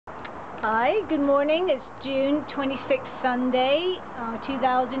Hi, good morning. It's June 26th, Sunday,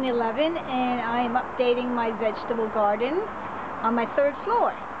 2011, and I am updating my vegetable garden on my third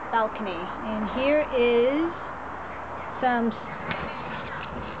floor balcony. And here is some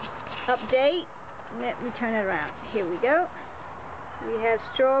update. Let me turn it around. Here we go. We have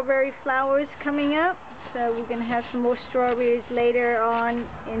strawberry flowers coming up, so we're going to have some more strawberries later on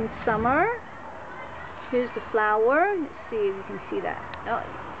in summer. Here's the flower. Let's see if you can see that. Oh,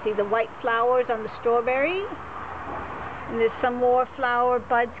 see the white flowers on the strawberry. And there's some more flower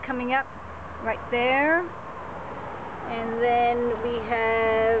buds coming up right there. And then we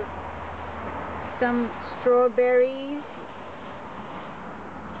have some strawberries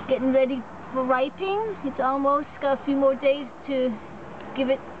getting ready for ripening. It's almost got a few more days to give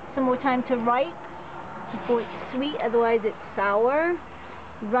it some more time to ripe before it's sweet, otherwise it's sour.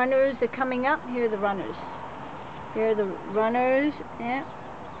 Runners are coming up. Here are the runners. Here are the runners. Yeah.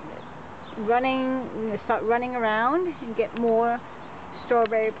 Running. I'm going to start running around and get more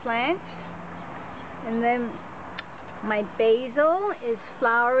strawberry plants. And then my basil is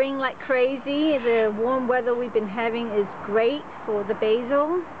flowering like crazy. The warm weather we've been having is great for the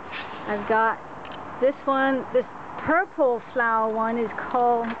basil. I've got this one. This purple flower one is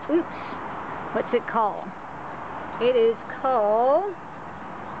called, what's it called? It is called,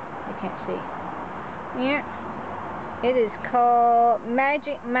 I can't see. Yeah. It is called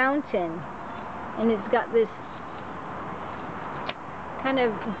Magic Mountain. And it's got this kind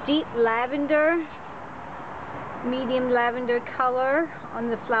of deep lavender, medium lavender color on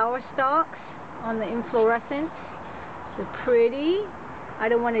the flower stalks, on the inflorescence. They're pretty. I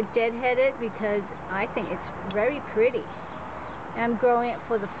don't want to deadhead it because I think it's very pretty. I'm growing it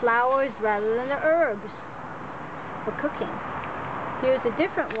for the flowers rather than the herbs for cooking. Here's a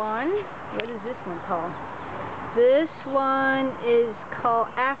different one. What is this one called? This one is called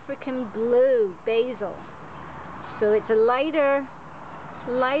African Blue Basil. So it's a lighter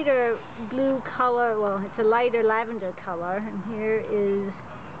blue color. Well, it's a lighter lavender color. And here is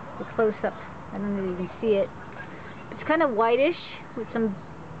the close-up. I don't know if you can see it. It's kind of whitish with some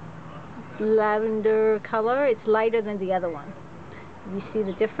lavender color. It's lighter than the other one. You see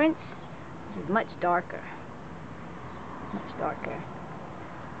the difference? This is much darker. Much darker.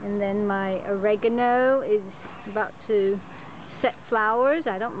 And then my oregano is about to set flowers.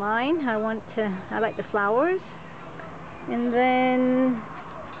 I don't mind. I like the flowers. And then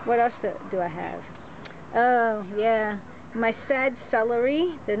what else do I have? Oh yeah, my sad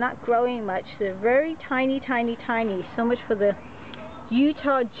celery. They're not growing much. They're very tiny, tiny, tiny. So much for the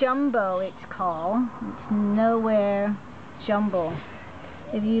Utah Jumbo, it's called. It's Nowhere Jumbo.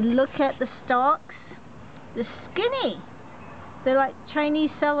 If you look at the stalks, they're skinny. They're like Chinese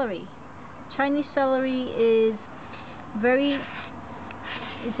celery. Chinese celery is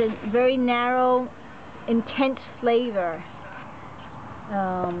it's a very narrow, intense flavor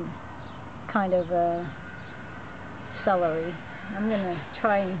kind of celery. I'm gonna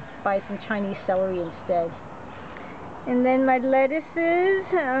try and buy some Chinese celery instead. And then my lettuces,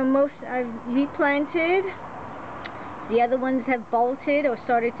 I've replanted. The other ones have bolted or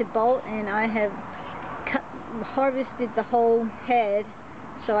started to bolt, and I have harvested the whole head,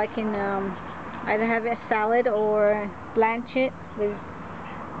 so I can either have a salad or blanch it with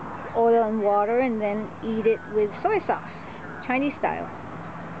oil and water and then eat it with soy sauce, Chinese style.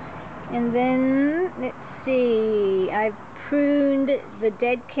 And then let's see, I've pruned the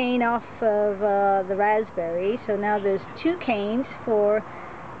dead cane off of the raspberry, so now there's 2 canes for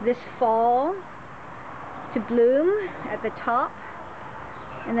this fall to bloom at the top.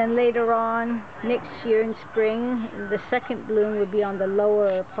 And then later on, next year in spring, the second bloom would be on the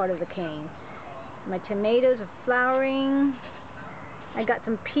lower part of the cane. My tomatoes are flowering. I got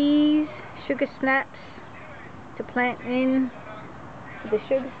some peas, sugar snaps to plant in. The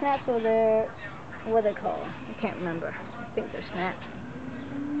sugar snaps, or what are they called? I can't remember. I think they're snaps.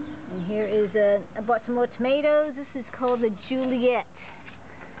 And here is I bought some more tomatoes. This is called the Juliet.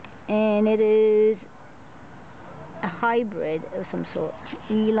 And it is a hybrid of some sort.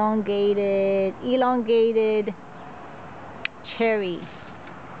 Elongated cherry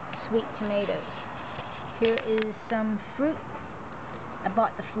sweet tomatoes. Here is some fruit. I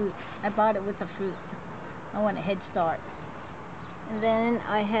bought the fruit. I bought it with the fruit. I want a head start. And then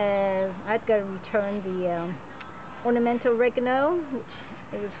I've got to return the ornamental oregano, which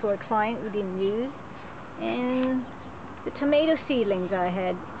it was for a client we didn't use. And the tomato seedlings I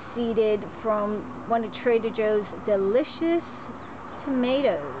had seeded from one of Trader Joe's delicious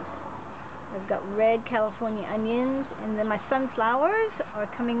tomatoes. I've got red California onions, and then my sunflowers are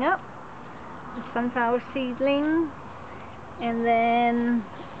coming up. The sunflower seedling. And then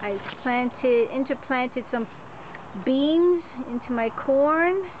I interplanted some beans into my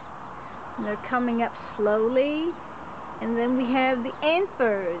corn, and they're coming up slowly. And then we have the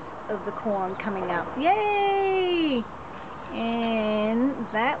anthers of the corn coming up. Yay! And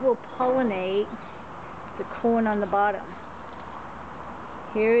that will pollinate the corn on the bottom.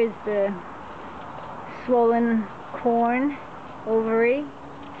 Here is the swollen corn ovary.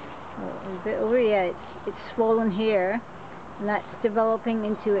 Oh, is it ovary? Yeah, it's swollen here, and that's developing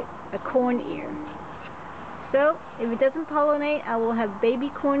into a corn ear. So if it doesn't pollinate, I will have baby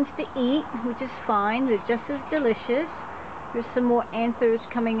corns to eat, which is fine. They're just as delicious. There's some more anthers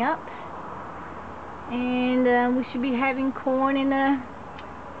coming up, and we should be having corn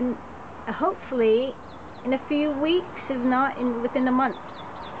hopefully in a few weeks, if not within a month.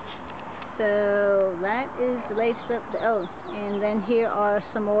 So that is the latest up. Oh, and then here are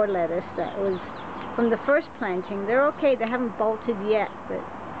some more lettuce that was from the first planting. They're okay. They haven't bolted yet, but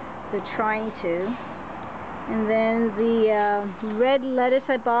they're trying to. And then the red lettuce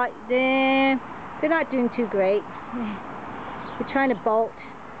I bought, they're not doing too great. They're trying to bolt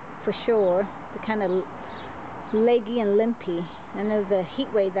for sure. They're kind of leggy and limpy. I know the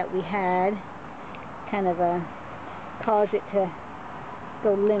heat wave that we had kind of caused it to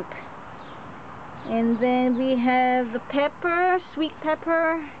go limp. And then we have the pepper, sweet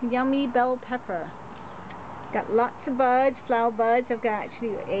pepper, yummy bell pepper. Got lots of buds, flower buds. I've got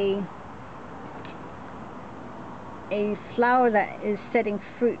actually a flower that is setting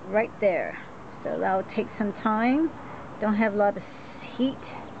fruit right there. So that will take some time. Don't have a lot of heat.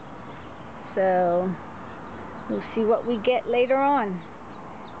 So we'll see what we get later on.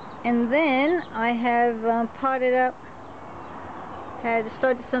 And then I have potted up, had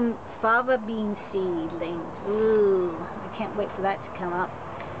started some fava bean seedlings. Ooh, I can't wait for that to come up.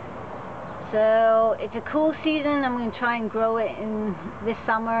 So it's a cool season. I'm going to try and grow it in this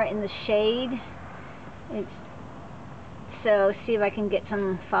summer in the shade. So see if I can get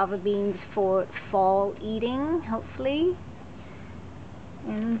some fava beans for fall eating, hopefully.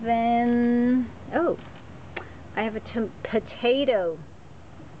 And then, oh, I have a potato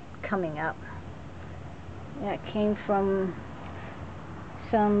coming up. That came from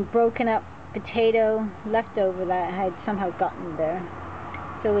some broken up potato leftover that I had somehow gotten there.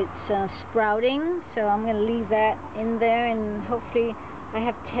 So it's sprouting, so I'm going to leave that in there, and hopefully I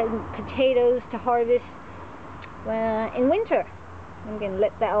have 10 potatoes to harvest in winter. I'm going to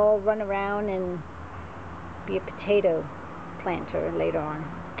let that all run around and be a potato planter later on.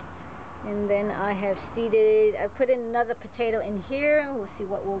 And then I have seeded, I put in another potato in here. We'll see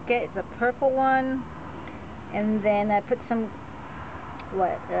what we'll get. It's a purple one. And then I put some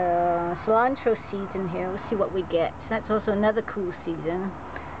cilantro seeds in here. We'll see what we get. So that's also another cool season.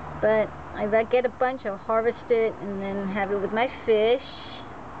 But if I get a bunch, I'll harvest it and then have it with my fish,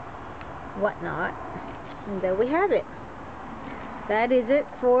 whatnot. And there we have it. That is it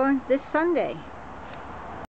for this Sunday.